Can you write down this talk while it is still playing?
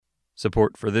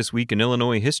Support for This Week in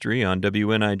Illinois History on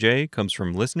WNIJ comes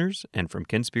from listeners and from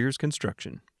Ken Spears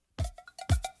Construction.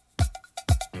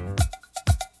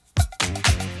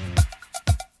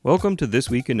 Welcome to This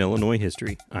Week in Illinois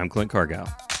History. I'm Clint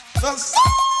Cargile. The Soul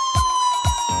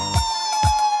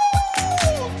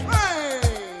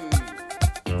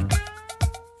Train!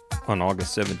 On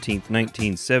August 17,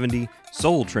 1970,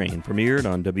 Soul Train premiered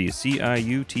on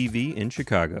WCIU-TV in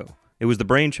Chicago. It was the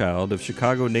brainchild of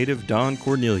Chicago native Don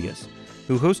Cornelius,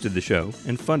 who hosted the show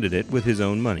and funded it with his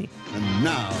own money. And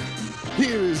now,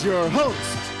 here is your host,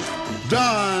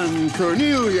 Don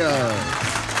Cornelius.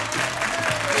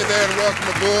 Hey there, and welcome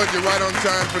aboard. You're right on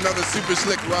time for another super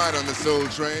slick ride on the Soul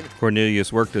Train.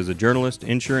 Cornelius worked as a journalist,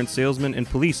 insurance salesman, and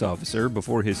police officer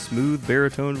before his smooth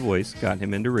baritone voice got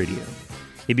him into radio.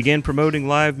 He began promoting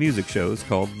live music shows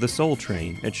called The Soul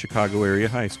Train at Chicago area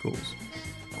high schools.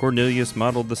 Cornelius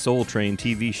modeled the Soul Train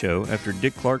TV show after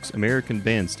Dick Clark's American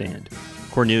Bandstand.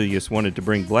 Cornelius wanted to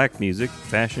bring black music,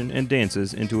 fashion, and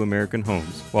dances into American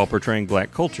homes while portraying black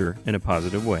culture in a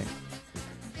positive way.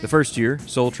 The first year,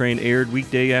 Soul Train aired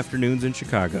weekday afternoons in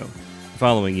Chicago. The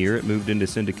following year, it moved into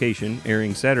syndication,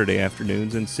 airing Saturday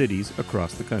afternoons in cities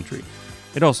across the country.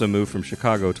 It also moved from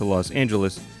Chicago to Los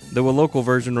Angeles, though a local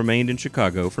version remained in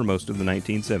Chicago for most of the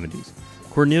 1970s.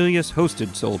 Cornelius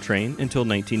hosted Soul Train until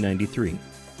 1993.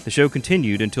 The show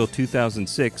continued until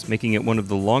 2006, making it one of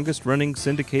the longest-running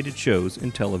syndicated shows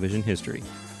in television history.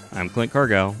 I'm Clint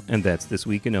Cargile, and that's This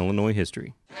Week in Illinois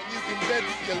History. And you can bet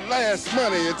your last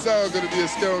money it's all going to be a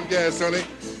stone gas, honey.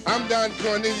 I'm Don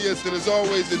Cornelius, and as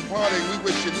always in parting, we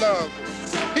wish you love,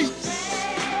 peace,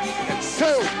 and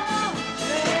soul.